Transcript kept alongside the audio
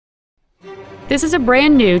This is a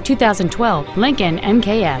brand new 2012 Lincoln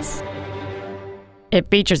MKS. It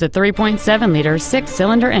features a 3.7-liter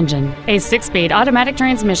six-cylinder engine, a 6-speed automatic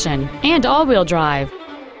transmission, and all-wheel drive.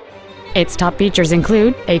 Its top features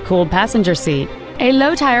include a cooled passenger seat, a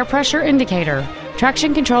low tire pressure indicator,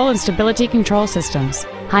 traction control and stability control systems,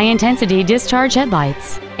 high-intensity discharge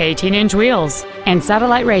headlights, 18-inch wheels, and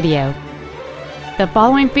satellite radio. The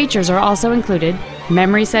following features are also included: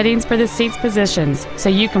 memory settings for the seat's positions so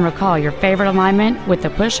you can recall your favorite alignment with the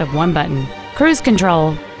push of one button, cruise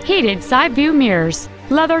control, heated side view mirrors,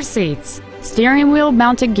 leather seats, steering wheel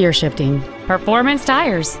mounted gear shifting, performance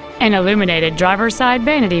tires, an illuminated driver's side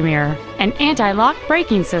vanity mirror, an anti-lock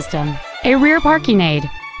braking system, a rear parking aid,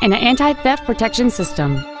 and an anti-theft protection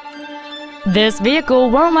system. This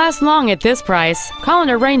vehicle won't last long at this price. Call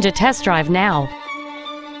and arrange a test drive now.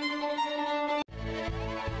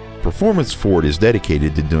 Performance Ford is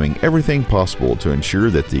dedicated to doing everything possible to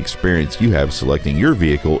ensure that the experience you have selecting your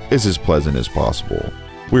vehicle is as pleasant as possible.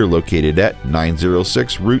 We are located at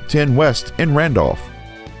 906 Route 10 West in Randolph.